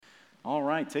All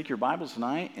right, take your Bibles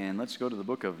tonight and let's go to the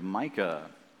book of Micah.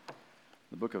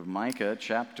 The book of Micah,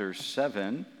 chapter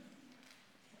 7.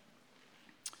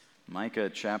 Micah,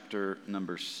 chapter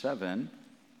number 7.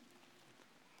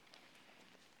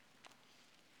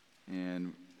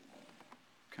 And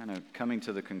kind of coming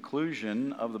to the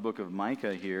conclusion of the book of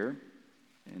Micah here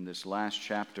in this last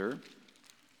chapter.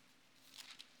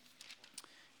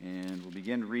 And we'll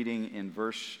begin reading in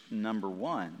verse number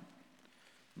 1.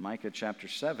 Micah chapter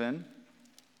 7,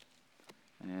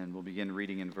 and we'll begin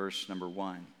reading in verse number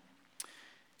 1.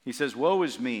 He says, "Woe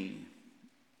is me,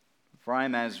 for I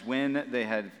am as when they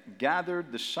had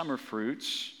gathered the summer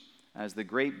fruits, as the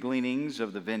grape gleanings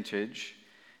of the vintage.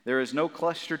 There is no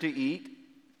cluster to eat.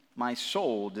 My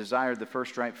soul desired the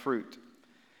first ripe fruit.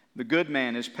 The good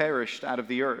man is perished out of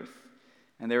the earth,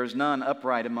 and there is none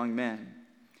upright among men.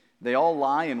 They all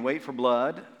lie in wait for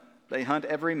blood. They hunt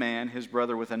every man his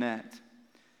brother with a net,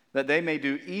 that they may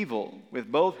do evil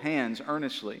with both hands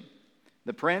earnestly.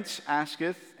 The prince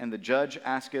asketh, and the judge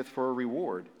asketh for a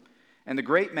reward. And the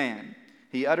great man,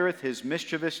 he uttereth his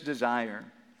mischievous desire.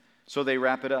 So they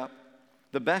wrap it up.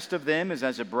 The best of them is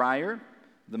as a briar.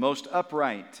 The most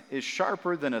upright is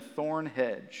sharper than a thorn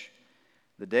hedge.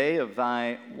 The day of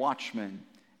thy watchman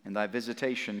and thy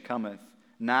visitation cometh.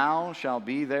 Now shall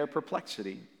be their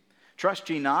perplexity. Trust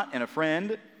ye not in a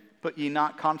friend, put ye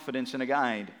not confidence in a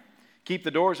guide. Keep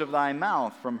the doors of thy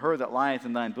mouth from her that lieth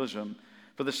in thine bosom.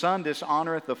 For the son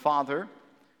dishonoreth the father,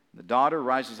 the daughter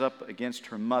rises up against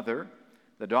her mother,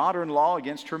 the daughter-in-law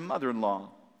against her mother-in-law.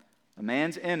 A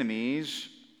man's enemies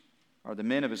are the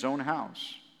men of his own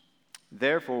house.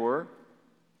 Therefore,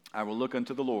 I will look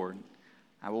unto the Lord.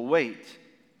 I will wait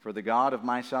for the God of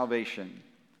my salvation.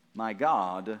 My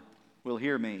God will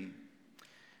hear me."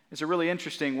 It's a really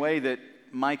interesting way that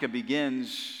Micah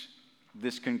begins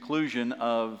this conclusion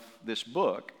of this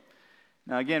book.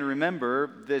 Now again,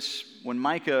 remember this, when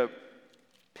Micah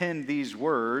penned these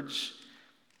words,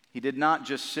 he did not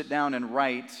just sit down and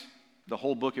write the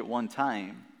whole book at one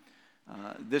time.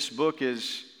 This book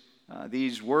is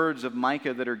these words of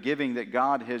Micah that are giving, that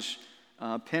God has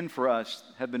penned for us,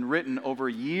 have been written over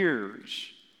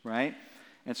years, right?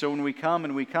 And so when we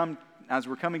come, as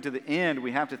we're coming to the end,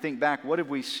 we have to think back, what have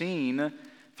we seen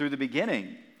through the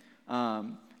beginning?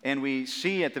 And we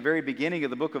see at the very beginning of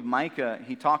the book of Micah,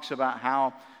 he talks about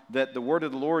how that the word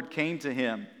of the Lord came to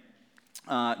him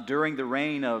during the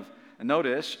reign of,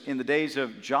 notice, in the days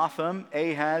of Jotham,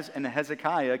 Ahaz, and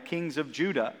Hezekiah, kings of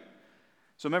Judah.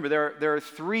 So remember, there are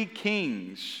three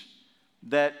kings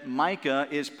that Micah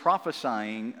is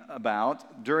prophesying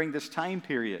about during this time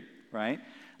period, right?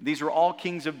 These are all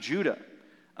kings of Judah.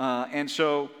 And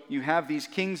so you have these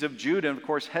kings of Judah, and of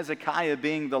course Hezekiah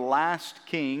being the last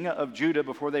king of Judah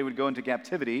before they would go into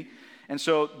captivity. And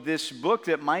so this book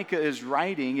that Micah is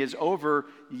writing is over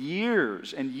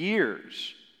years and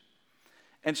years.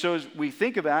 And so as we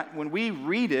think about, when we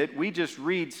read it, we just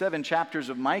read 7 chapters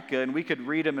of Micah, and we could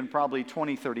read them in probably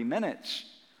 20, 30 minutes.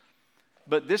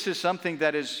 But this is something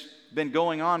that has been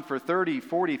going on for 30,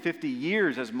 40, 50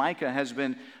 years as Micah has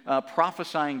been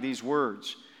prophesying these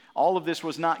words. All of this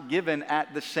was not given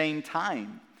at the same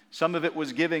time. Some of it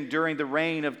was given during the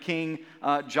reign of King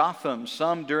Jotham,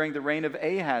 some during the reign of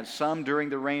Ahaz, some during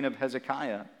the reign of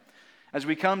Hezekiah. As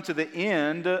we come to the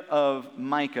end of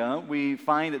Micah, we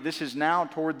find that this is now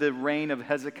toward the reign of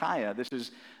Hezekiah. This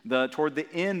is toward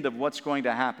the end of what's going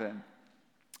to happen.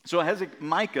 So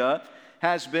Micah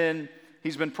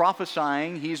he's been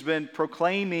prophesying, he's been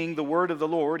proclaiming the word of the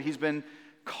Lord, he's been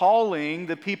calling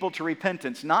the people to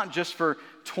repentance, not just for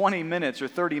 20 minutes or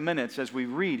 30 minutes as we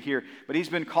read here, but he's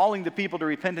been calling the people to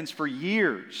repentance for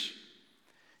years.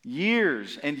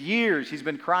 Years and years he's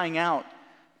been crying out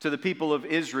to the people of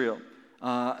Israel,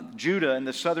 Judah and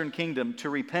the southern kingdom, to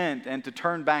repent and to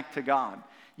turn back to God.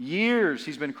 Years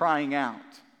he's been crying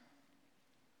out.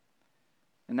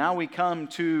 And now we come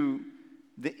to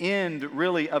the end,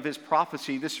 really, of his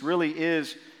prophecy. This really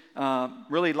is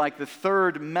really like the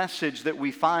third message that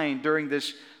we find during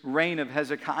this reign of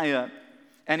Hezekiah.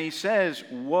 And he says,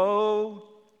 "Woe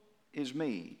is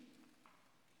me.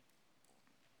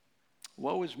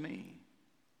 Woe is me."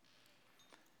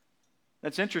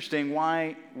 That's interesting.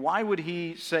 Why would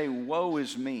he say, "Woe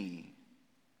is me"?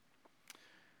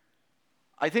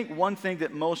 I think one thing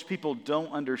that most people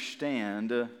don't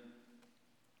understand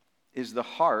is the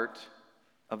heart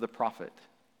of the prophet.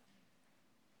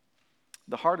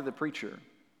 The heart of the preacher.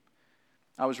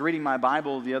 I was reading my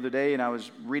Bible the other day, and I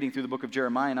was reading through the book of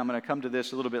Jeremiah, and I'm going to come to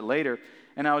this a little bit later.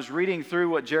 And I was reading through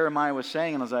what Jeremiah was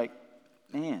saying, and I was like,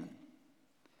 man,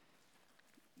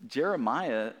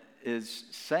 Jeremiah is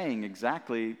saying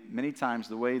exactly many times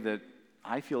the way that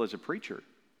I feel as a preacher,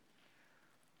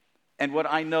 and what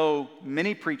I know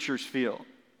many preachers feel.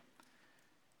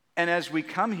 And as we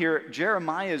come here,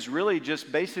 Jeremiah is really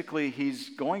just basically, he's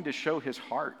going to show his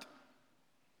heart.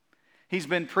 He's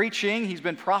been preaching, he's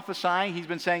been prophesying, he's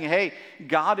been saying, hey,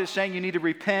 God is saying you need to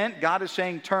repent, God is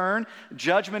saying turn,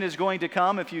 judgment is going to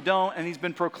come if you don't, and he's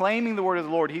been proclaiming the word of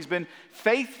the Lord. He's been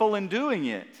faithful in doing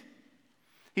it.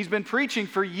 He's been preaching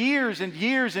for years and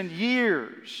years and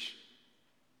years.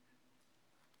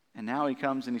 And now he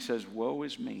comes and he says, woe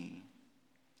is me.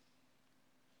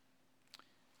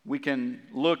 We can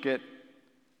look at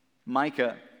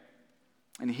Micah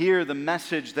and hear the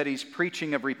message that he's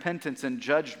preaching of repentance and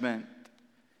judgment.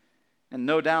 And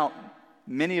no doubt,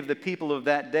 many of the people of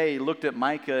that day looked at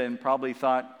Micah and probably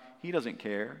thought, he doesn't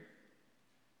care.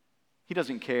 He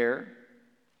doesn't care.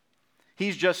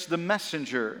 He's just the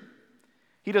messenger.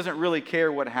 He doesn't really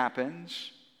care what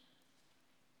happens.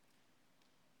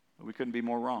 But we couldn't be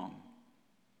more wrong.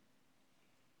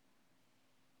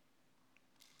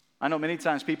 I know many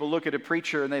times people look at a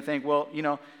preacher and they think, well,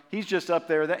 he's just up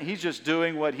there, he's just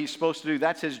doing what he's supposed to do.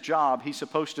 That's his job. He's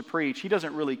supposed to preach. He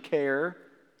doesn't really care.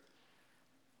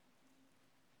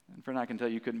 And friend, I can tell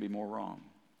you couldn't be more wrong.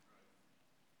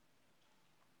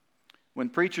 When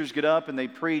preachers get up and they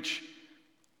preach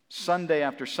Sunday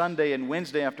after Sunday and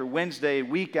Wednesday after Wednesday,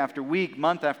 week after week,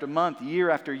 month after month, year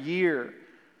after year,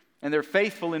 and they're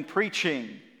faithful in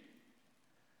preaching,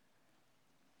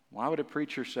 why would a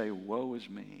preacher say, woe is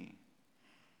me?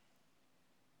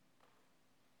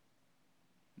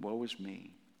 Woe is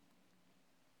me.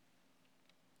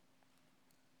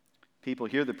 People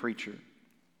hear the preacher.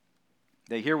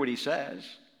 They hear what he says.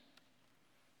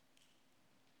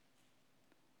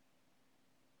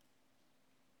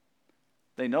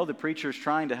 They know the preacher is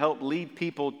trying to help lead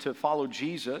people to follow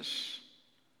Jesus,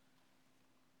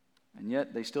 and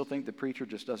yet they still think the preacher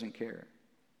just doesn't care.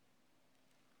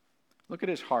 Look at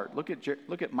his heart. Look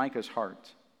at Micah's heart.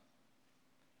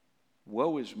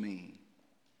 Woe is me,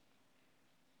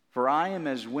 for I am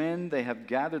as when they have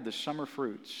gathered the summer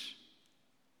fruits.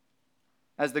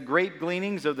 As the grape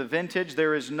gleanings of the vintage,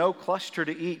 there is no cluster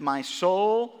to eat. My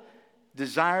soul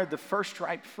desired the first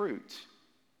ripe fruit.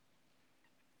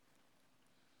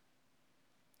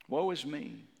 Woe is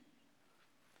me.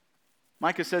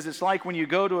 Micah says it's like when you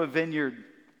go to a vineyard.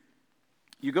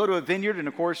 You go to a vineyard, and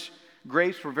of course,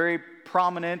 grapes were very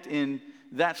prominent in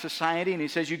that society. And he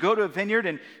says you go to a vineyard,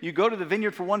 and you go to the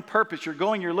vineyard for one purpose.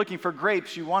 You're looking for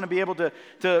grapes. You want to be able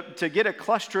to get a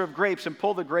cluster of grapes and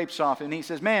pull the grapes off. And he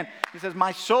says,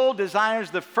 my soul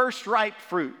desires the first ripe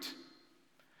fruit.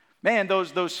 Man,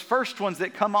 those first ones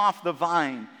that come off the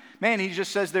vine. Man, he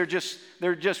just says they're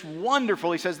just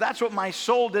wonderful. He says, that's what my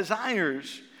soul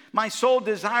desires. My soul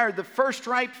desired the first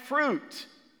ripe fruit.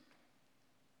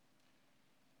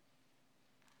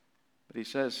 But he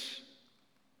says,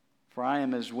 for I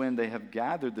am as when they have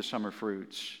gathered the summer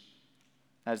fruits,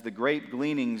 as the grape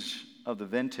gleanings of the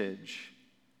vintage,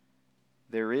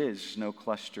 there is no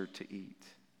cluster to eat.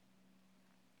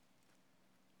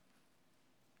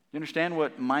 You understand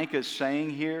what Micah is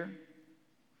saying here?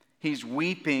 He's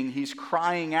weeping, he's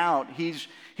crying out, he's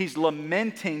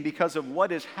lamenting because of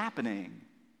what is happening.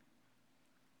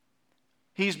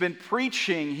 He's been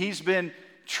preaching, he's been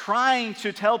trying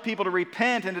to tell people to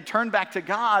repent and to turn back to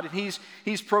God. And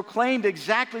he's proclaimed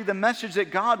exactly the message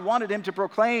that God wanted him to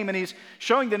proclaim. And he's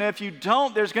showing them if you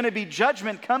don't, there's going to be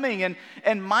judgment coming.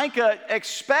 And Micah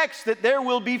expects that there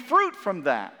will be fruit from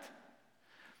that.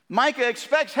 Micah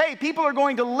expects, hey, people are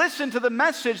going to listen to the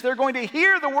message. They're going to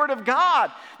hear the word of God.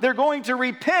 They're going to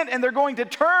repent and they're going to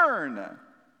turn.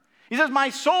 He says,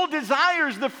 my soul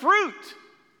desires the fruit.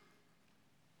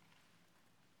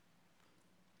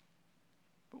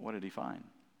 But what did he find?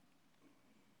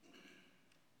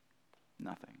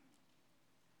 Nothing.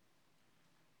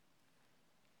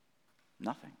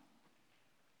 Nothing.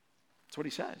 That's what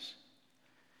he says.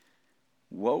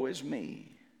 Woe is me.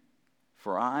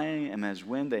 For I am as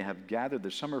when they have gathered the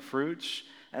summer fruits,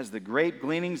 as the grape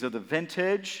gleanings of the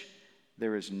vintage,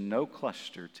 there is no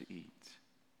cluster to eat.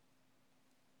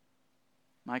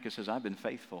 Micah says, I've been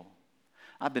faithful.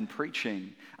 I've been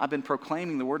preaching. I've been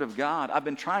proclaiming the word of God. I've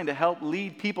been trying to help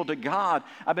lead people to God.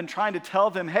 I've been trying to tell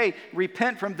them, hey,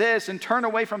 repent from this and turn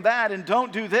away from that and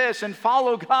don't do this and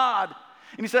follow God.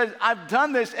 And he says, I've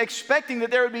done this expecting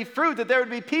that there would be fruit, that there would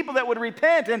be people that would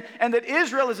repent, and that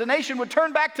Israel as a nation would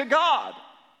turn back to God.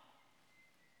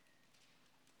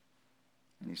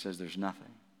 And he says, there's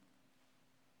nothing.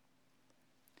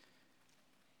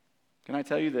 Can I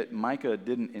tell you that Micah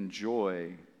didn't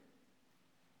enjoy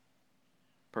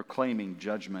proclaiming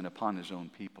judgment upon his own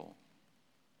people?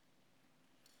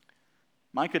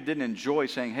 Micah didn't enjoy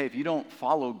saying, hey, if you don't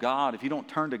follow God, if you don't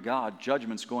turn to God,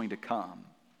 judgment's going to come.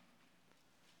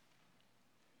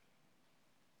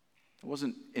 It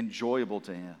wasn't enjoyable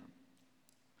to him.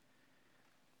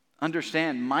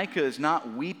 Understand, Micah is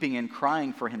not weeping and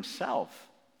crying for himself.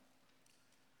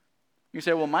 You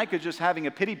say, well, Micah's just having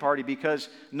a pity party because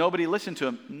nobody listened to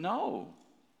him. No,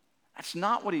 that's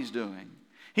not what he's doing.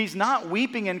 He's not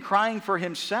weeping and crying for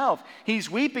himself. He's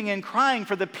weeping and crying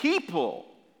for the people.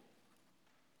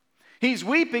 He's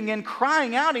weeping and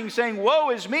crying out and saying,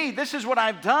 woe is me, this is what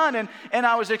I've done, and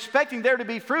I was expecting there to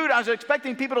be fruit. I was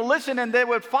expecting people to listen and they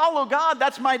would follow God.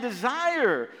 That's my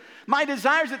desire. My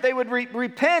desire is that they would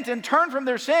repent and turn from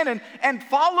their sin and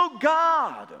follow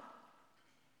God.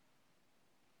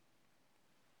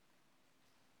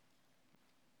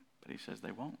 But he says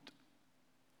they won't.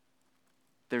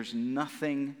 There's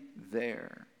nothing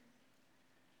there.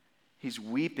 He's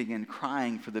weeping and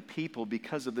crying for the people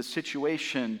because of the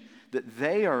situation that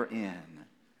they are in,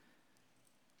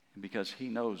 and because he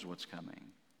knows what's coming.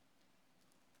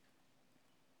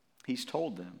 He's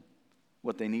told them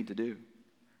what they need to do.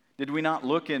 Did we not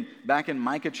look back in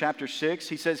Micah chapter 6?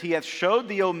 He says, he hath showed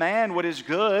thee, O man, what is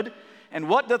good, and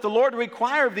what doth the Lord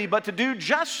require of thee, but to do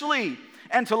justly,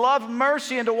 and to love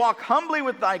mercy, and to walk humbly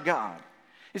with thy God.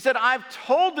 He said, I've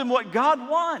told them what God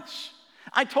wants.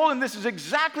 I told them this is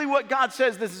exactly what God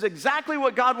says. This is exactly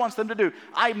what God wants them to do.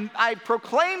 I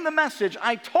proclaimed the message.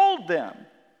 I told them.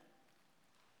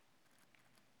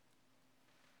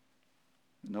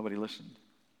 Nobody listened.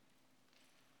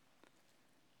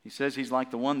 He says he's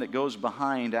like the one that goes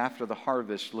behind after the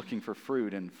harvest looking for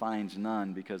fruit and finds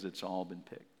none because it's all been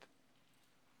picked.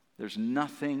 There's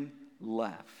nothing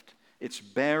left. It's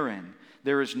barren.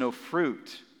 There is no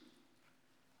fruit.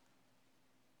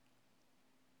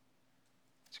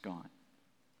 It's gone.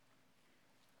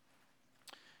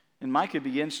 And Micah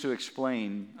begins to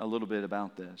explain a little bit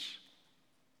about this.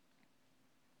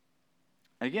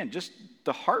 And again, just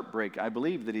the heartbreak, I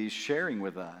believe, that he's sharing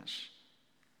with us.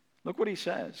 Look what he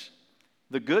says.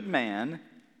 The good man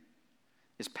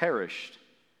is perished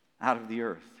out of the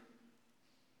earth,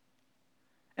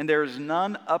 and there is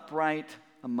none upright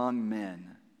among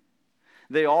men.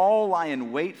 They all lie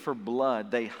in wait for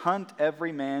blood. They hunt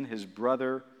every man his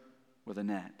brother with a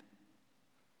net.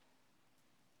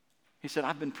 He said,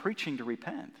 I've been preaching to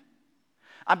repent.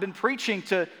 I've been preaching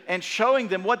to and showing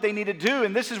them what they need to do,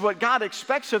 and this is what God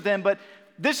expects of them, but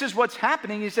this is what's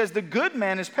happening. He says, the good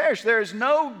man is perished. There is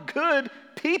no good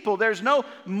people. There's no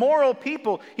moral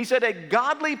people. He said, a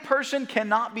godly person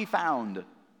cannot be found.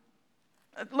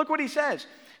 Look what he says.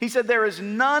 He said, there is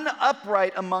none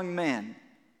upright among men.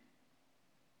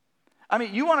 I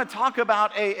mean, you want to talk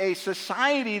about a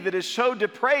society that is so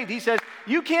depraved. He says,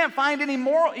 you can't find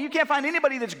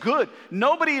anybody that's good.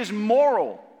 Nobody is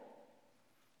moral.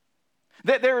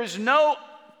 That there is no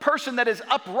person that is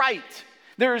upright.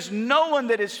 There is no one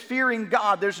that is fearing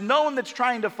God. There's no one that's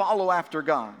trying to follow after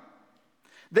God.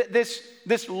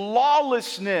 This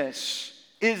lawlessness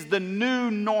is the new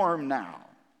norm now.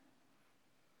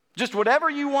 Just whatever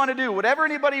you want to do, whatever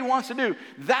anybody wants to do,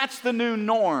 that's the new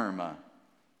norm. That's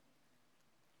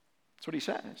what he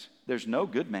says. There's no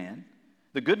good man.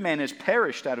 The good man is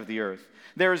perished out of the earth.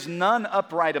 There is none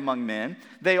upright among men.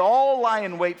 They all lie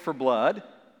in wait for blood.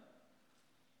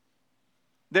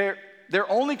 They're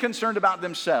only concerned about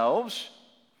themselves.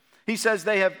 He says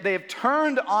they have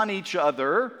turned on each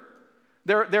other.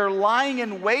 They're lying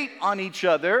in wait on each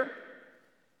other.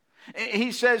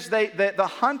 He says they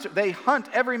hunt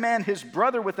every man his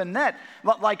brother with a net,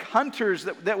 like hunters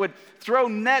that would throw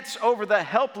nets over the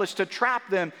helpless to trap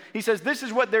them. He says this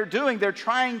is what they're doing. They're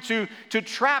trying to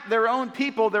trap their own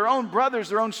people, their own brothers,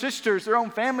 their own sisters, their own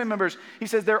family members. He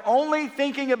says they're only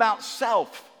thinking about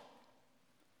self.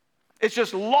 It's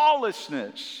just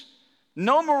lawlessness,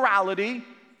 no morality,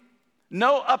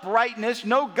 no uprightness,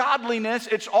 no godliness.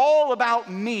 It's all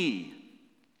about me.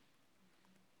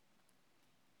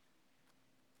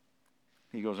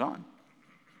 He goes on.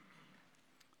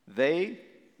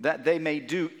 That they may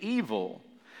do evil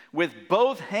with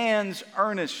both hands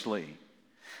earnestly.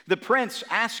 The prince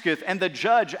asketh, and the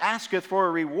judge asketh for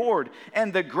a reward,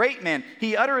 and the great man,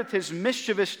 he uttereth his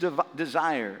mischievous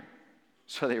desire.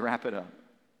 So they wrap it up.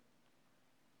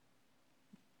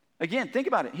 Again, think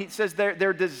about it. He says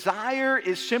their desire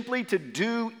is simply to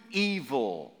do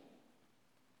evil.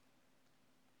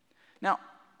 Now,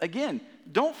 again,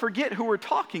 don't forget who we're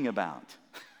talking about.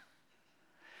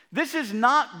 This is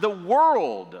not the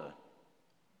world.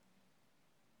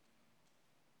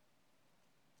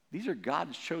 These are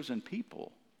God's chosen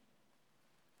people.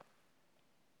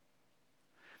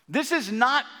 This is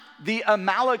not the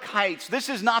Amalekites. This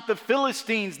is not the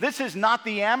Philistines. This is not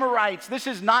the Amorites. This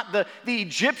is not the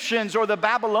Egyptians or the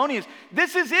Babylonians.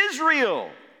 This is Israel.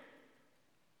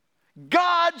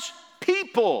 God's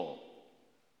people.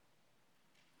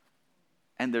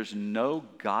 And there's no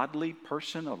godly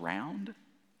person around.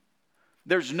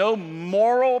 There's no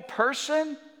moral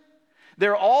person.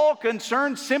 They're all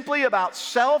concerned simply about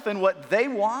self and what they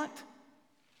want.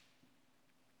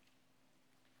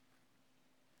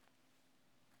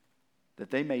 That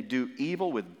they may do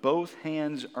evil with both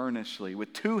hands earnestly.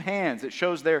 With two hands, it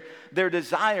shows their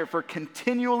desire for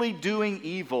continually doing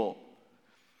evil.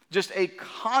 Just a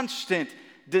constant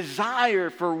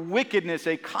desire for wickedness,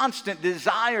 a constant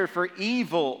desire for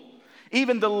evil.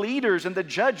 Even the leaders and the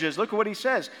judges, look at what he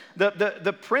says.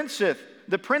 The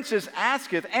princes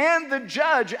asketh, and the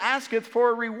judge asketh for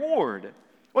a reward.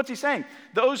 What's he saying?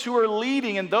 Those who are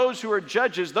leading and those who are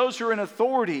judges, those who are in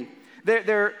authority,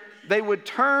 they would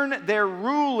turn their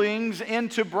rulings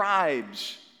into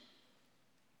bribes.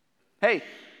 Hey,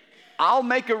 I'll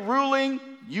make a ruling,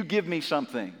 you give me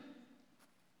something.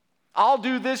 I'll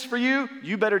do this for you,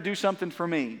 you better do something for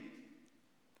me.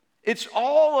 It's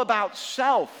all about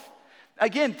self.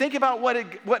 Again, think about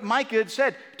what Micah had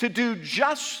said, to do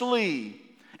justly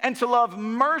and to love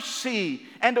mercy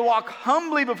and to walk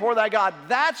humbly before thy God.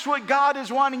 That's what God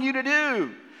is wanting you to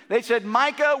do. They said,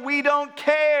 Micah, we don't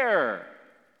care.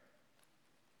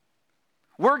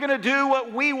 We're going to do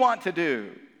what we want to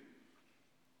do.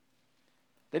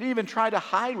 They didn't even try to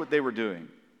hide what they were doing.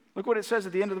 Look what it says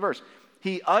at the end of the verse.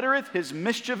 He uttereth his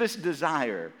mischievous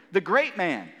desire. The great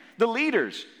man, the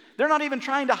leaders, they're not even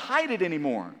trying to hide it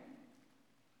anymore.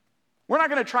 We're not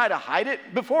going to try to hide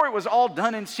it. Before it was all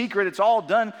done in secret. It's all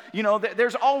done,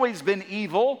 there's always been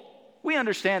evil. We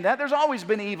understand that. There's always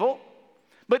been evil.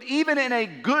 But even in a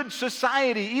good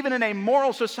society, even in a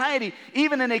moral society,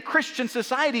 even in a Christian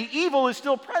society, evil is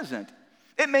still present.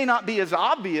 It may not be as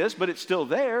obvious, but it's still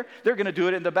there. They're going to do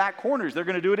it in the back corners. They're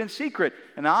going to do it in secret.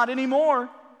 And not anymore.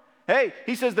 Hey,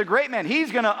 he says the great man,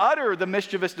 he's going to utter the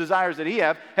mischievous desires that he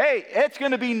have. Hey, it's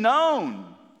going to be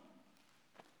known.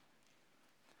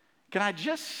 Can I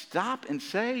just stop and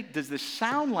say, does this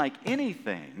sound like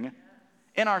anything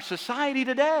in our society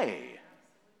today?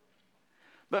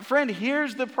 But friend,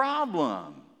 here's the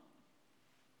problem.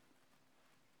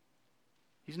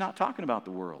 He's not talking about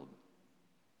the world.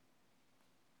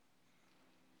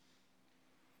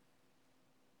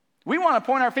 We want to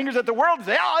point our fingers at the world and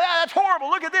say, oh, yeah, that's horrible,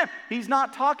 look at them. He's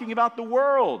not talking about the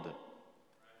world.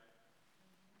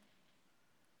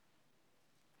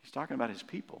 He's talking about his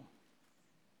people.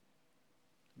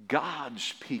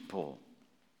 God's people.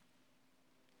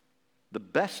 The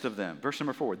best of them. Verse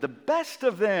number 4. The best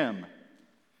of them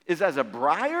is as a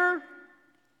briar.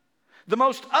 The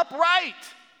most upright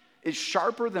is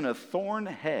sharper than a thorn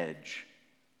hedge.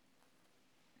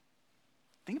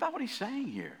 Think about what he's saying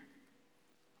here.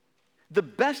 The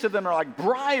best of them are like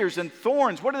briars and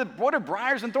thorns. What do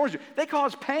briars and thorns do? They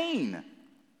cause pain.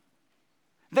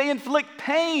 They inflict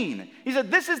pain. He said,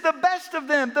 this is the best of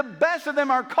them. The best of them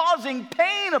are causing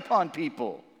pain upon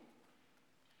people.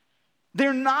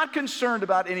 They're not concerned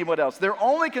about anyone else. They're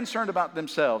only concerned about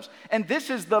themselves. And this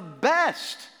is the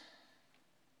best.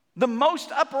 The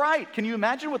most upright. Can you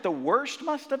imagine what the worst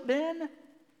must have been?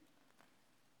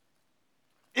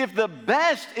 If the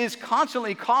best is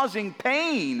constantly causing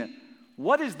pain,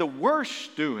 what is the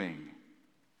worst doing?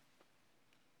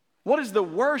 What is the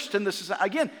worst in the society?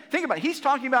 Again, think about it. He's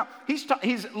talking about, he's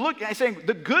saying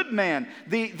the good man,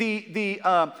 the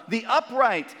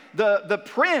upright, the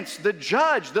prince, the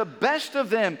judge, the best of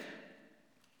them.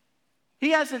 He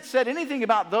hasn't said anything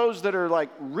about those that are like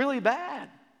really bad.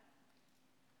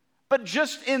 But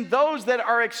just in those that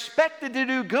are expected to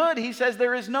do good, he says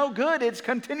there is no good. It's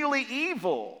continually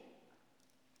evil.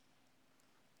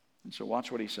 And so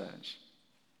watch what he says.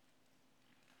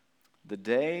 The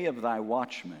day of thy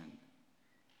watchman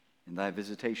and thy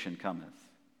visitation cometh.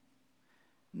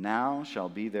 Now shall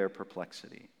be their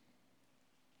perplexity.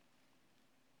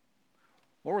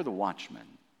 What were the watchmen?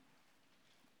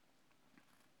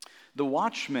 The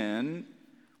watchmen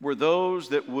were those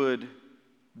that would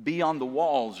be on the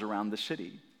walls around the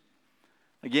city.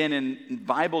 Again, in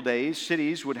Bible days,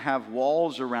 cities would have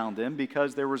walls around them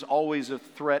because there was always a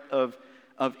threat of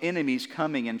enemies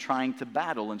coming and trying to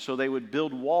battle. And so they would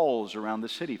build walls around the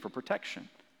city for protection.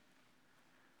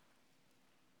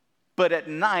 But at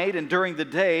night and during the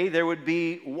day, there would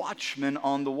be watchmen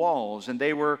on the walls, and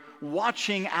they were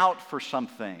watching out for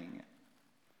something.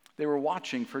 They were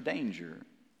watching for danger.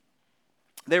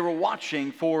 They were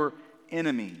watching for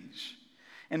enemies.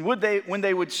 And when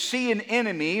they would see an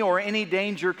enemy or any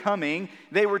danger coming,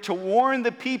 they were to warn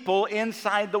the people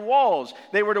inside the walls.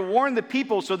 They were to warn the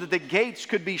people so that the gates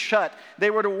could be shut. They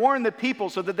were to warn the people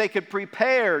so that they could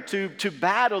prepare to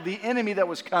battle the enemy that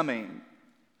was coming.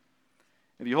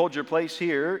 If you hold your place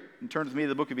here and turn with me to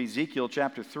the book of Ezekiel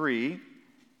chapter 3.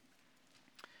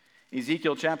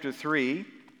 Ezekiel chapter 3,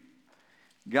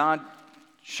 God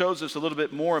shows us a little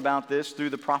bit more about this through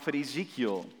the prophet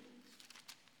Ezekiel.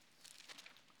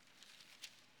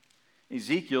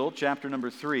 Ezekiel chapter number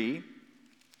 3.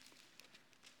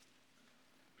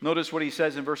 Notice what he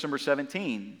says in verse number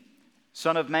 17.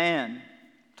 Son of man,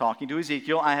 talking to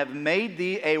Ezekiel, I have made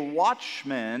thee a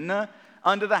watchman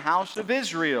unto the house of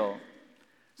Israel.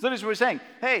 So notice what he's saying.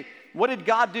 Hey, what did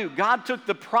God do? God took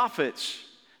the prophets.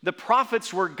 The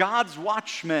prophets were God's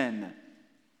watchmen.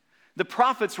 The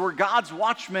prophets were God's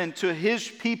watchmen to his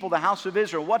people, the house of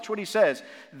Israel. Watch what he says.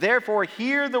 Therefore,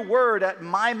 hear the word at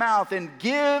my mouth and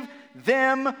give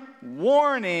them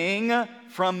warning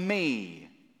from me.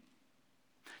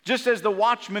 Just as the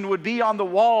watchman would be on the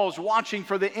walls watching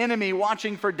for the enemy,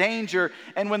 watching for danger,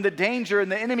 and when the danger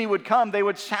and the enemy would come, they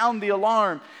would sound the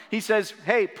alarm. He says,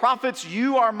 hey, prophets,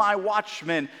 you are my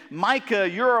watchmen. Micah,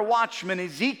 you're a watchman.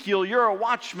 Ezekiel, you're a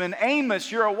watchman.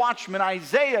 Amos, you're a watchman.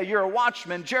 Isaiah, you're a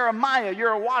watchman. Jeremiah, you're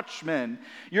a watchman.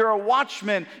 You're a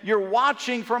watchman. You're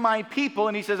watching for my people.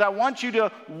 And he says, I want you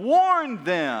to warn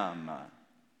them.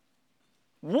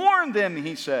 Warn them,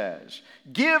 he says.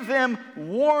 Give them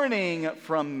warning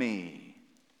from me.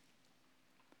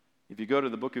 If you go to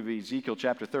the book of Ezekiel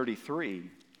chapter 33, a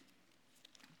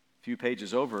few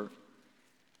pages over,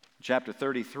 chapter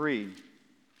 33,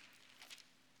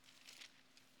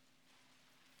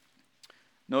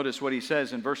 notice what he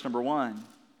says in verse number 1.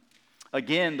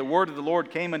 Again, the word of the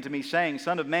Lord came unto me, saying,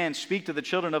 Son of man, speak to the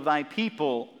children of thy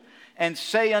people, and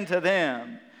say unto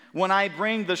them, when I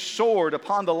bring the sword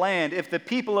upon the land, if the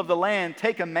people of the land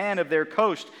take a man of their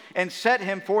coast and set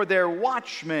him for their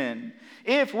watchman,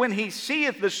 if when he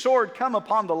seeth the sword come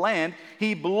upon the land,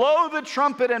 he blow the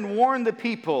trumpet and warn the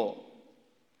people.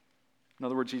 In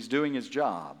other words, he's doing his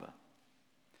job.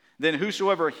 Then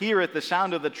whosoever heareth the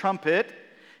sound of the trumpet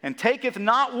and taketh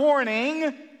not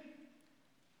warning,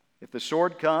 if the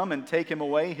sword come and take him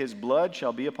away, his blood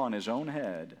shall be upon his own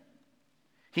head.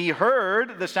 He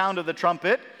heard the sound of the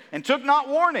trumpet and took not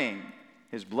warning.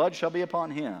 His blood shall be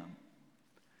upon him.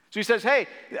 So he says, hey,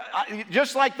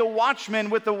 just like the watchman,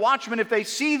 with the watchman, if they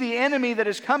see the enemy that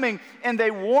is coming and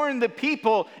they warn the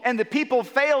people and the people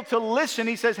fail to listen,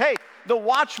 he says, hey, the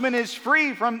watchman is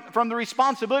free from the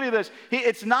responsibility of this.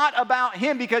 It's not about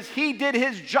him because he did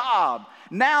his job.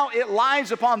 Now it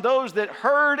lies upon those that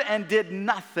heard and did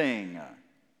nothing.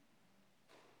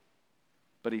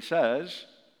 But he says,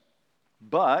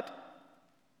 but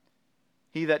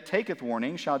he that taketh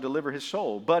warning shall deliver his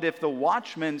soul. But if the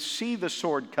watchmen see the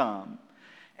sword come,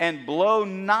 and blow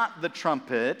not the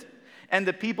trumpet, and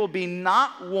the people be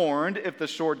not warned if the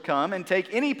sword come, and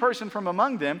take any person from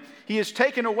among them, he is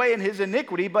taken away in his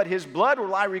iniquity, but his blood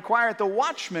will I require at the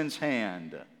watchman's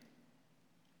hand.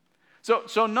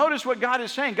 So notice what God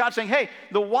is saying. God's saying, hey,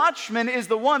 the watchman is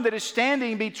the one that is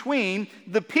standing between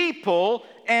the people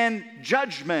and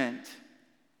judgment.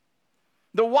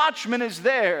 The watchman is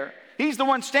there. He's the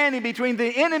one standing between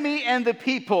the enemy and the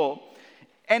people.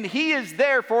 And he is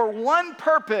there for one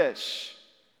purpose: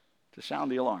 to sound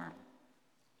the alarm,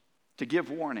 to give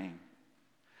warning,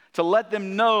 to let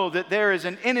them know that there is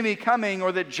an enemy coming,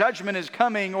 or that judgment is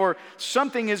coming, or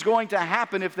something is going to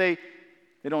happen if they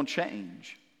don't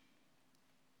change.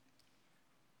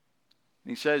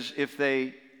 He says, if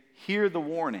they hear the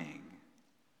warning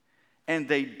and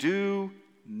they do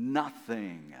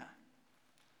nothing,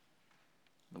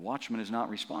 the watchman is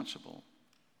not responsible.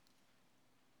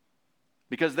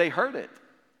 Because they heard it.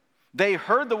 They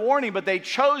heard the warning, but they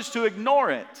chose to ignore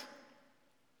it.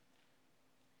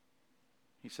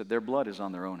 He said, their blood is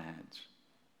on their own heads.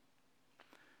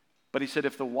 But he said,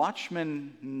 if the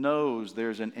watchman knows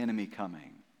there's an enemy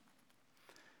coming,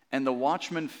 and the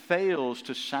watchman fails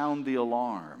to sound the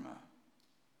alarm,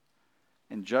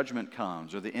 and judgment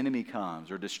comes, or the enemy comes,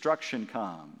 or destruction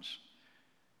comes,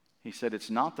 he said, it's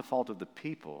not the fault of the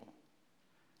people,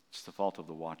 it's the fault of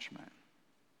the watchman.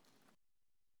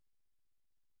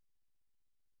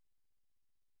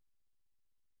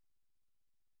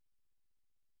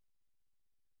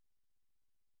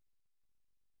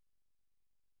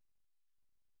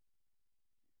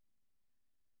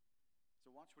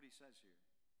 So watch what he says here.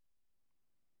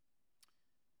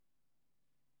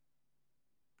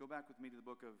 Go back with me to the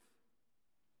book of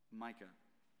Micah.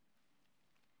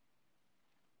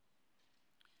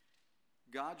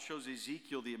 God shows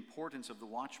Ezekiel the importance of the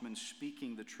watchman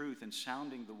speaking the truth and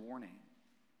sounding the warning.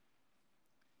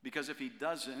 Because if he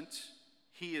doesn't,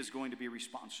 he is going to be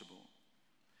responsible.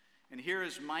 And here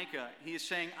is Micah. He is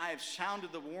saying, I have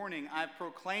sounded the warning. I've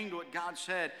proclaimed what God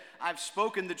said. I've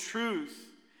spoken the truth.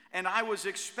 And I was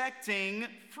expecting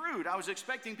fruit. I was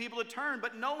expecting people to turn,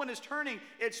 but no one is turning.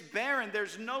 It's barren.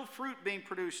 There's no fruit being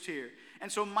produced here.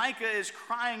 And so Micah is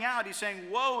crying out. He's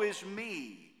saying, woe is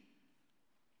me.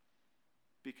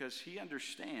 Because he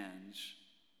understands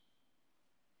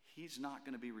he's not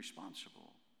going to be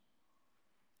responsible.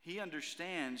 He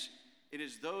understands it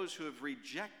is those who have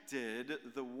rejected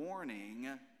the warning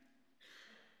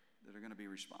that are going to be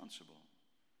responsible.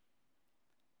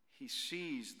 He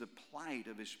sees the plight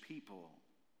of his people.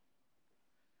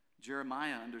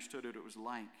 Jeremiah understood what it was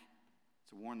like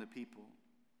to warn the people.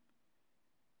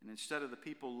 And instead of the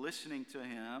people listening to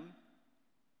him,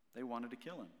 they wanted to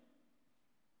kill him.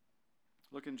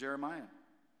 Look in Jeremiah.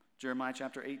 Jeremiah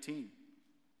chapter 18.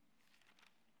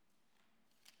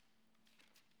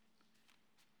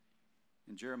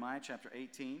 In Jeremiah chapter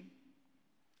 18,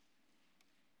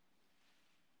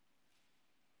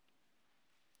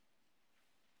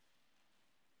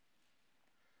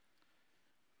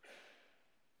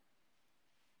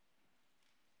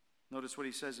 notice what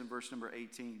he says in verse number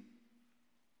 18.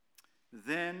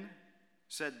 Then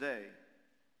said they,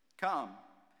 come,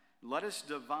 let us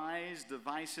devise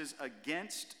devices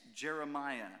against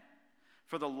Jeremiah,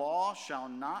 for the law shall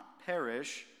not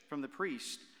perish from the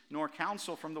priest, nor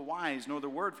counsel from the wise, nor the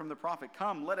word from the prophet.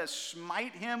 Come, let us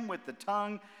smite him with the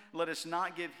tongue. Let us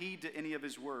not give heed to any of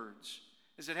his words.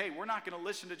 They said, hey, we're not going to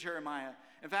listen to Jeremiah.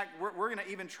 In fact, we're going to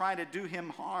even try to do him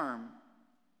harm.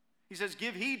 He says,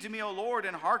 give heed to me, O Lord,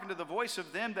 and hearken to the voice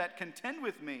of them that contend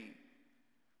with me.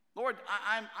 Lord,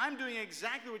 I'm doing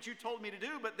exactly what you told me to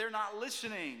do, but they're not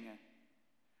listening.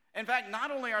 In fact,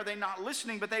 not only are they not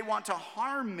listening, but they want to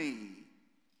harm me.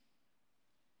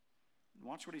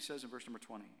 Watch what he says in verse number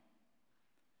 20.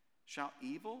 Shall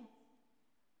evil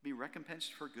be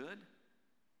recompensed for good?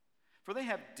 For they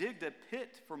have digged a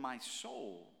pit for my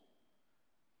soul.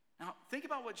 Now, think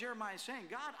about what Jeremiah is saying.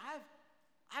 God,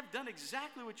 I've done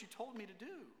exactly what you told me to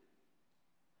do.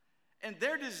 And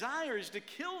their desire is to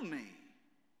kill me.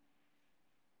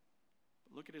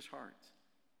 But look at his heart.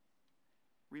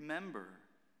 Remember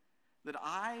that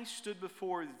I stood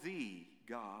before thee,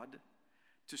 God,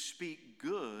 to speak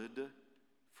good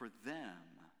for them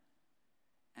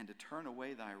and to turn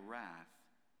away thy wrath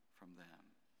from them.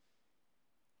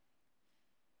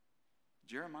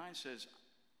 Jeremiah says,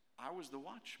 I was the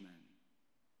watchman.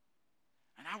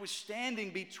 And I was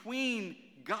standing between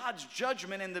God's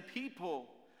judgment and the people.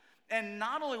 And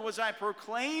not only was I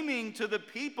proclaiming to the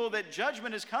people that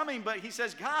judgment is coming, but he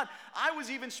says, God, I was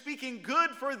even speaking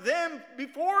good for them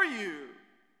before you.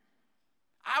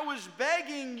 I was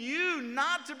begging you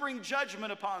not to bring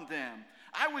judgment upon them.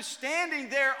 I was standing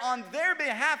there on their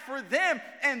behalf for them,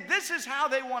 and this is how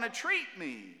they want to treat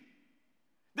me.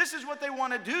 This is what they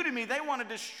want to do to me. They want to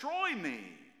destroy me.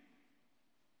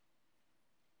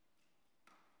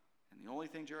 And the only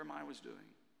thing Jeremiah was doing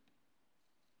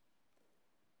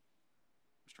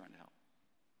was trying to help.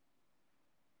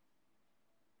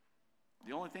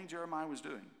 The only thing Jeremiah was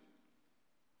doing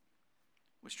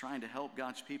was trying to help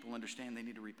God's people understand they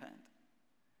need to repent.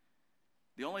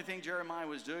 The only thing Jeremiah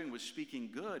was doing was speaking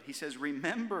good. He says,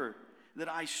 remember that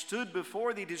I stood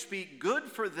before thee to speak good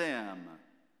for them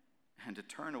and to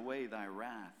turn away thy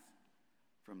wrath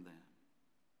from them.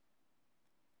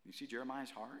 You see Jeremiah's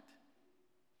heart?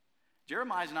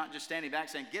 Jeremiah's not just standing back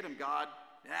saying, get him, God.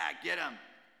 Yeah, get him.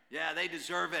 Yeah, they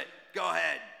deserve it. Go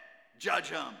ahead. Judge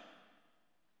them.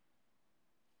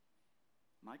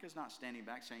 Micah's not standing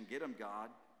back saying, get them, God.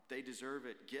 They deserve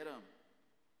it. Get them.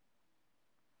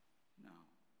 No.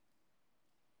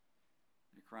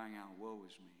 They're crying out, woe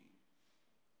is me.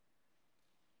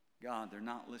 God, they're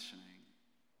not listening.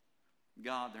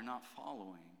 God, they're not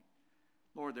following.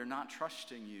 Lord, they're not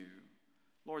trusting you.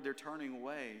 Lord, they're turning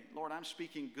away. Lord, I'm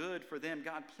speaking good for them.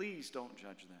 God, please don't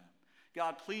judge them.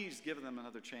 God, please give them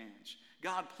another chance.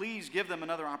 God, please give them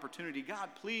another opportunity. God,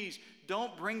 please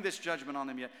don't bring this judgment on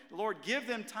them yet. Lord, give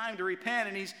them time to repent.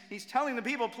 And he's telling the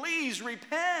people, please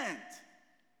repent.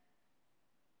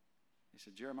 He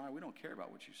said, Jeremiah, we don't care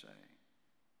about what you say.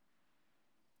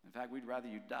 In fact, we'd rather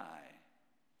you die.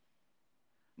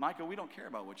 Micah, we don't care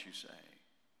about what you say.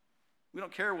 We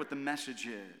don't care what the message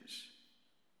is.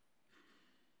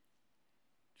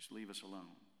 Just leave us alone.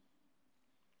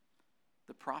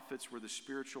 The prophets were the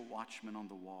spiritual watchmen on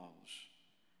the walls.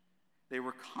 They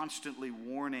were constantly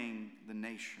warning the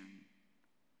nation.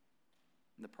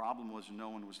 And the problem was no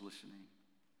one was listening.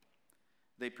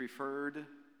 They preferred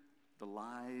the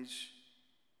lies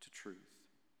to truth.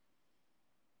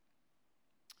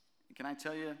 Can I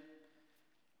tell you,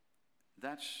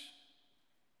 that's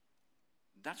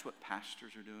what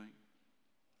pastors are doing.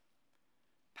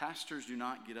 Pastors do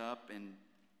not get up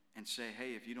and say,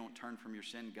 hey, if you don't turn from your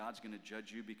sin, God's going to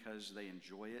judge you because they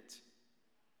enjoy it.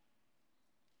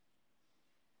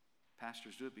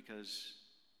 Pastors do it because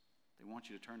they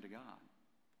want you to turn to God.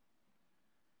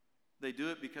 They do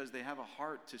it because they have a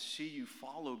heart to see you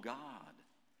follow God.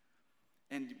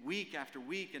 And week after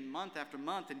week and month after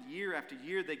month and year after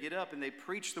year, they get up and they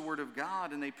preach the Word of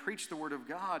God and they preach the Word of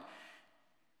God.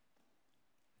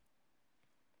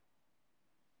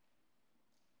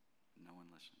 No one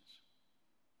listens.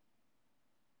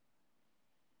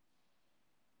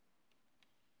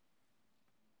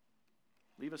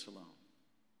 Leave us alone.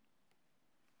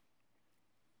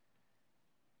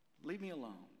 Leave me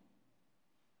alone.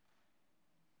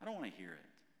 I don't want to hear it.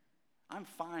 I'm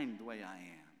fine the way I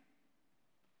am.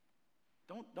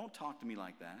 Don't talk to me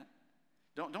like that.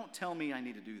 Don't tell me I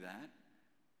need to do that.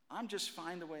 I'm just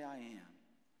fine the way I am.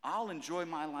 I'll enjoy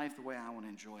my life the way I want to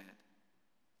enjoy it.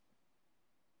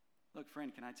 Look,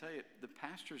 friend, can I tell you, the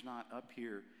pastor's not up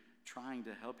here trying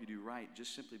to help you do right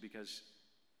just simply because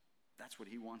that's what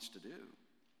he wants to do.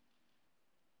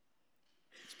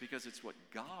 It's because it's what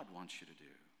God wants you to do.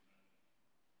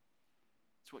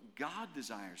 It's what God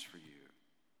desires for you.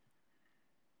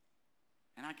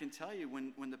 And I can tell you,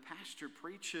 when the pastor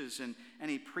preaches and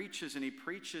he preaches and he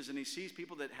preaches and he sees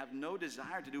people that have no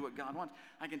desire to do what God wants,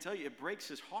 I can tell you it breaks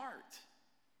his heart.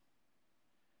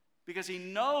 Because he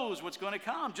knows what's going to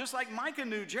come. Just like Micah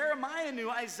knew, Jeremiah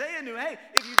knew, Isaiah knew, hey,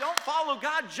 if you don't follow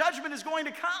God, judgment is going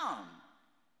to come.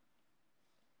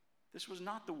 This was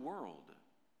not the world.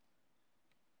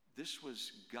 This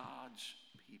was God's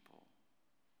people.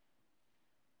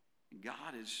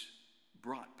 God has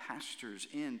brought pastors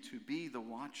in to be the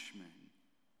watchmen.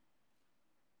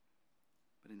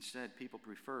 But instead, people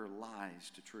prefer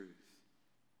lies to truth.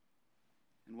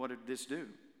 And what did this do?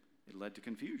 It led to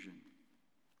confusion.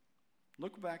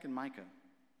 Look back in Micah.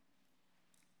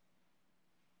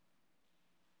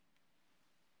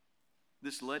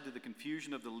 This led to the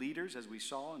confusion of the leaders, as we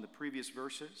saw in the previous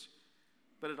verses,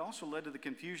 but it also led to the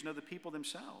confusion of the people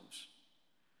themselves.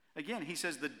 Again, he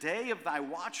says, the day of thy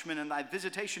watchman and thy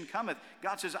visitation cometh.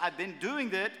 God says, I've been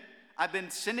doing that. I've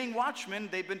been sending watchmen.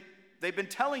 They've been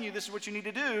telling you this is what you need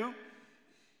to do.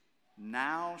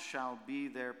 Now shall be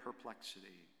their perplexity.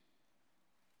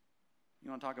 You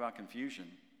want to talk about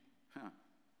confusion?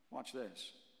 Watch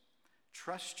this.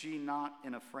 Trust ye not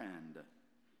in a friend.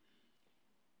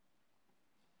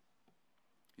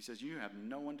 He says, you have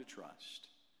no one to trust.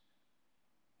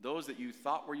 Those that you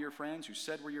thought were your friends, who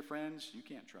said were your friends, you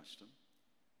can't trust them.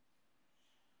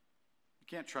 You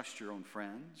can't trust your own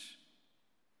friends.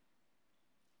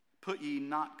 Put ye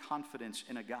not confidence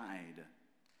in a guide.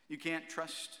 You can't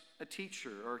trust a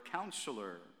teacher or a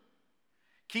counselor.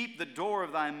 Keep the door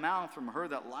of thy mouth from her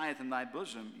that lieth in thy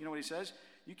bosom. You know what he says?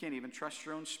 You can't even trust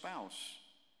your own spouse.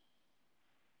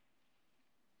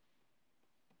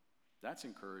 That's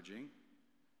encouraging.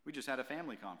 We just had a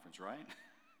family conference, right?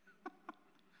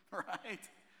 Right?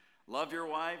 Love your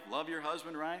wife, love your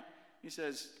husband, right? He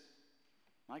says,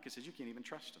 Micah says, you can't even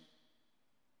trust him.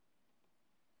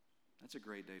 That's a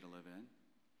great day to live in.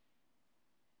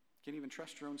 Can't even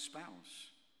trust your own spouse.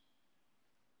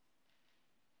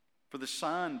 For the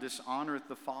son dishonoreth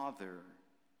the father.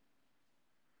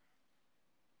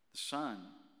 The son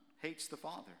hates the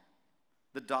father.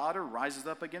 The daughter rises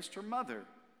up against her mother.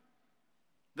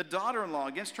 The daughter-in-law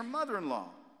against her mother-in-law.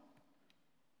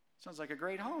 Sounds like a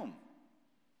great home.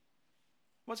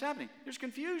 What's happening? There's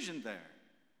confusion there.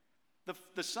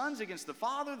 The son's against the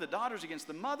father, the daughter's against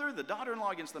the mother, the daughter-in-law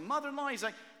against the mother-in-law. He's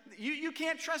like, you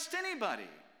can't trust anybody.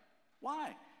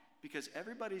 Why? Because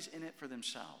everybody's in it for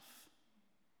themselves.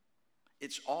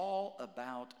 It's all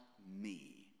about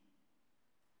me.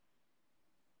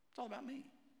 It's all about me.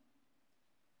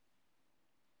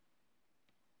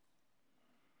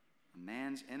 A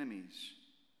man's enemies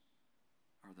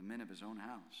are the men of his own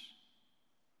house.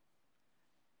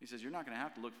 He says, you're not going to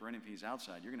have to look for enemies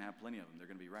outside. You're going to have plenty of them. They're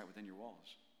going to be right within your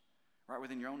walls, right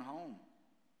within your own home.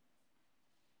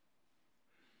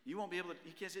 You won't be able to,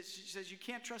 he says you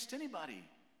can't trust anybody.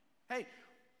 Hey,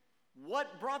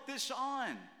 what brought this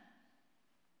on?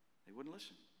 They wouldn't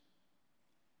listen.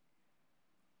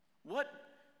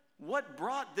 What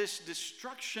brought this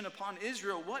destruction upon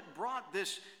Israel? What brought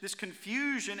this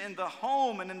confusion in the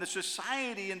home and in the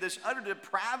society and this utter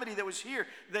depravity that was here?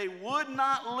 They would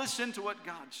not listen to what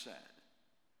God said.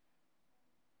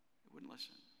 They wouldn't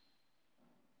listen.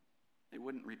 They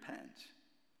wouldn't repent.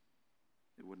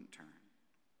 it wouldn't turn.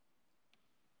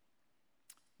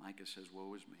 Micah says,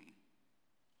 woe is me.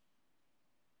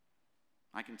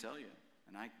 I can tell you,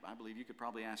 and I believe you could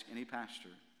probably ask any pastor,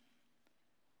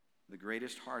 the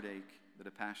greatest heartache that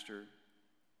a pastor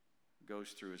goes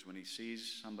through is when he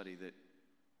sees somebody that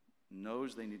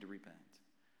knows they need to repent,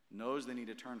 knows they need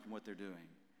to turn from what they're doing,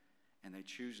 and they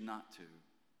choose not to,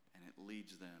 and it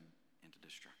leads them into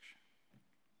destruction.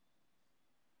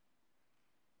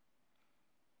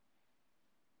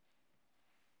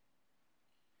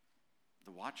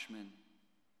 The watchmen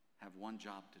have one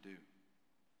job to do,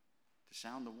 to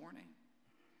sound the warning.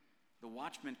 The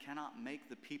watchman cannot make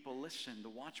the people listen. The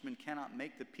watchman cannot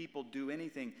make the people do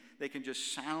anything. They can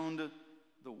just sound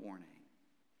the warning.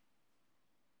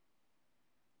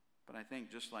 But I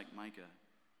think just like Micah,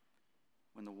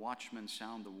 when the watchmen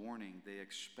sound the warning, they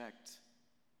expect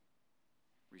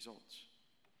results.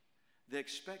 They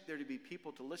expect there to be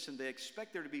people to listen. They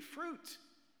expect there to be fruit.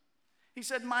 He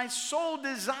said, my soul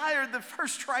desired the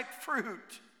first ripe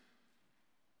fruit.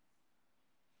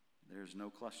 There's no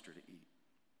cluster to eat.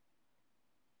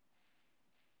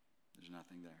 There's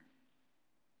nothing there.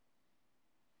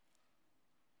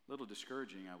 A little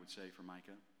discouraging, I would say, for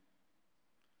Micah.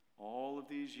 All of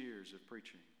these years of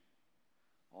preaching,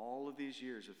 all of these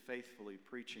years of faithfully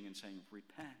preaching and saying,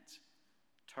 repent,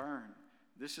 turn.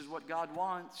 This is what God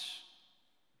wants.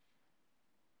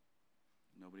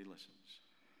 Nobody listens.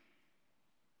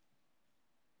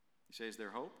 You say, is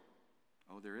there hope?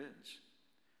 Oh, there is.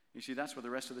 You see, that's what the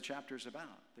rest of the chapter is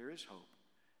about. There is hope.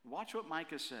 Watch what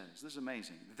Micah says. This is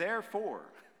amazing. Therefore,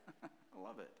 I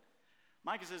love it.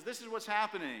 Micah says, this is what's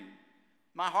happening.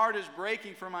 My heart is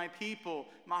breaking for my people.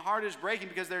 My heart is breaking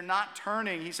because they're not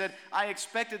turning. He said, I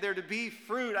expected there to be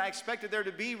fruit. I expected there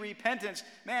to be repentance.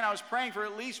 Man, I was praying for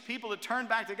at least people to turn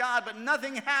back to God, but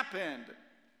nothing happened.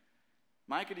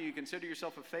 Micah, do you consider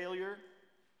yourself a failure?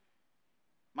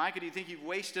 Micah, do you think you've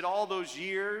wasted all those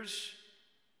years?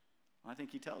 Well, I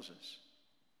think he tells us.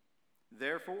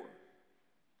 Therefore,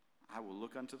 I will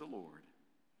look unto the Lord.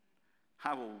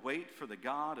 I will wait for the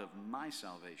God of my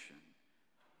salvation.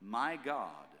 My God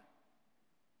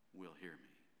will hear me.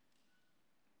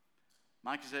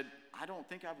 Micah said, I don't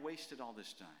think I've wasted all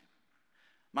this time.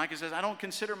 Micah says, I don't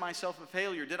consider myself a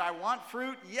failure. Did I want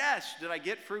fruit? Yes. Did I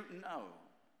get fruit? No.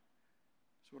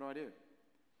 So what do?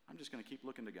 I'm just going to keep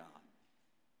looking to God.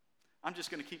 I'm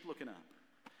just going to keep looking up.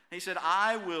 He said,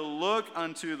 I will look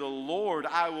unto the Lord.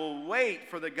 I will wait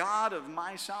for the God of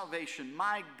my salvation.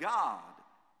 My God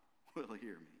will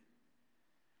hear me.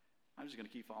 I'm just going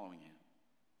to keep following him.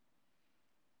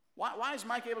 Why is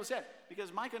Micah able to say it?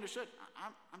 Because Micah understood,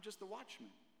 I'm just the watchman.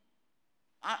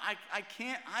 I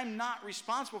can't, I'm not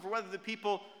responsible for whether the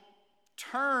people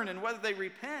turn and whether they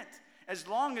repent. As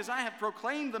long as I have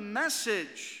proclaimed the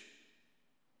message,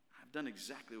 I've done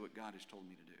exactly what God has told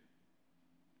me to do.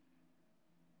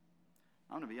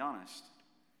 I'm going to be honest.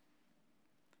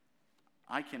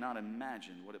 I cannot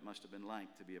imagine what it must have been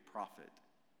like to be a prophet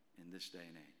in this day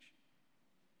and age.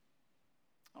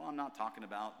 Oh, I'm not talking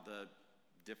about the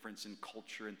difference in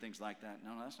culture and things like that.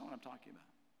 No, that's not what I'm talking about.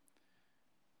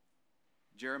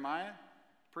 Jeremiah,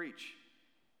 preach.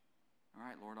 All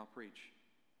right, Lord, I'll preach.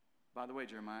 By the way,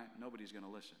 Jeremiah, nobody's going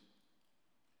to listen.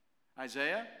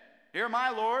 Isaiah, here am I,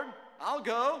 Lord. I'll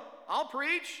go. I'll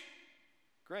preach.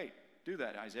 Great. Do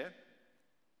that, Isaiah.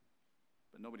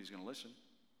 But nobody's going to listen.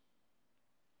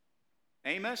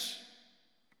 Amos,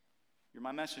 you're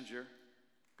my messenger.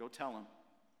 Go tell him.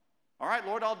 All right,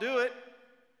 Lord, I'll do it.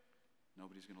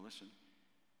 Nobody's going to listen.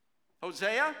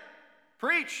 Hosea,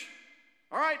 preach.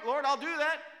 All right, Lord, I'll do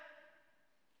that.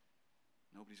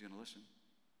 Nobody's going to listen.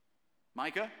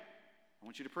 Micah, I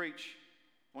want you to preach.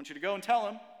 I want you to go and tell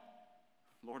him.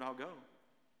 Lord, I'll go.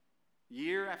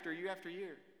 Year after year after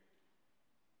year.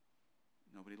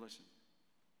 Nobody listened.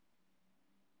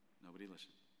 Nobody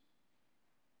listened.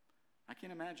 I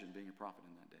can't imagine being a prophet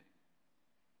in that day.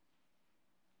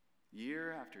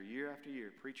 Year after year after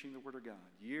year, preaching the word of God.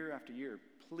 Year after year,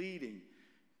 pleading,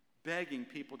 begging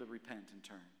people to repent and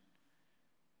turn.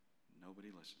 Nobody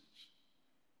listens.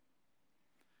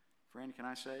 Friend, can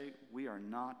I say, we are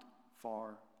not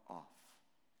far off.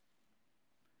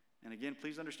 And again,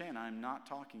 please understand, I'm not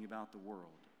talking about the world.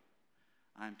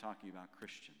 I'm talking about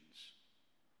Christians.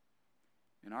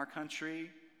 In our country,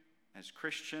 as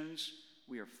Christians,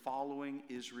 we are following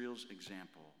Israel's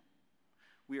example.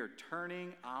 We are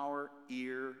turning our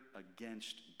ear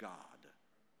against God.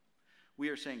 We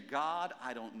are saying, God,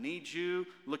 I don't need you.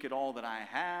 Look at all that I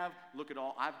have. Look at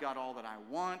all, I've got all that I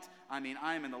want. I mean,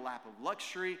 I'm in the lap of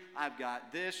luxury. I've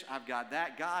got this, I've got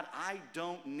that. God, I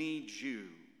don't need you.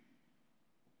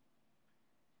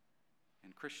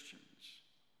 And Christians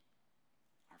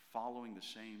following the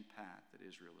same path that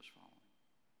Israel is following.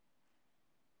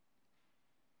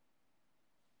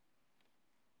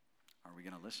 Are we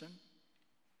going to listen?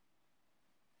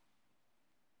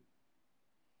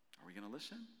 Are we going to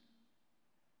listen?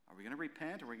 Are we going to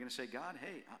repent? Or are we going to say, God,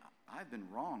 hey, I've been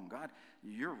wrong. God,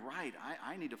 you're right.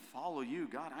 I need to follow you.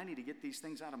 God, I need to get these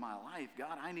things out of my life.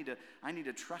 God, I need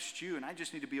to trust you, and I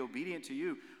just need to be obedient to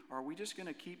you. Or are we just going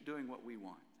to keep doing what we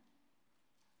want?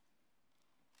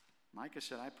 Micah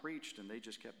said, I preached, and they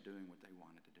just kept doing what they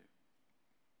wanted to do.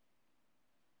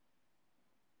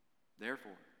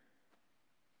 Therefore,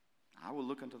 I will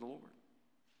look unto the Lord.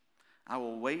 I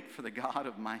will wait for the God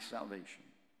of my salvation.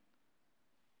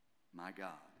 My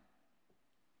God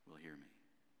will hear me.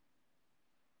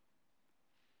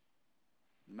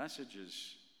 The message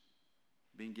is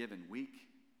being given week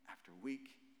after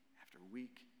week after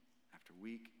week after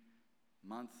week,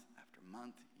 month after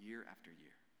month, year after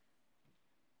year.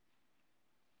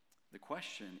 The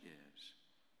question is,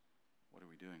 what are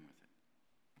we doing with it?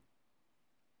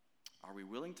 Are we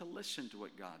willing to listen to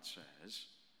what God says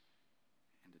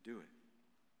and to do it?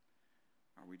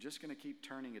 Are we just going to keep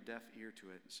turning a deaf ear to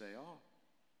it and say, oh,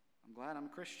 I'm glad I'm a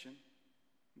Christian.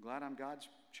 I'm glad I'm God's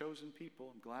chosen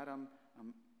people. I'm glad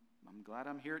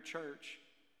I'm here at church,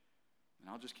 and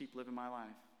I'll just keep living my life.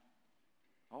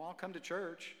 Oh, I'll come to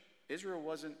church. Israel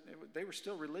they were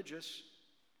still religious,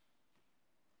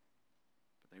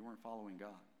 but they weren't following God.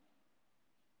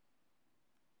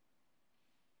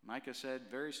 Micah said,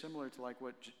 very similar to like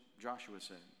what Joshua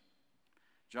said.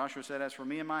 Joshua said, as for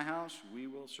me and my house, we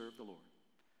will serve the Lord.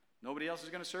 Nobody else is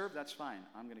going to serve? That's fine.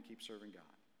 I'm going to keep serving God.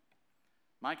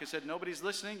 Micah said, nobody's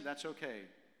listening? That's okay.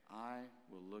 I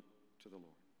will look to the Lord.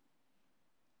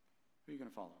 Who are you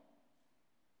going to follow?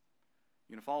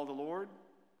 You're going to follow the Lord?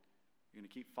 You're going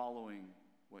to keep following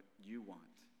what you want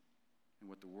and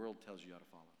what the world tells you how to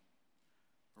follow?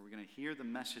 Or are we going to hear the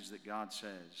message that God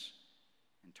says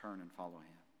and turn and follow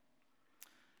him?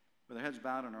 With our heads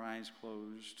bowed and our eyes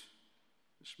closed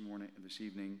this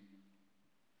evening,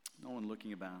 no one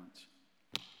looking about.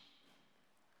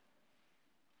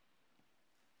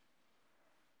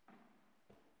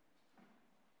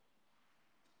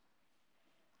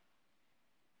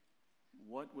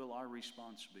 What will our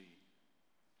response be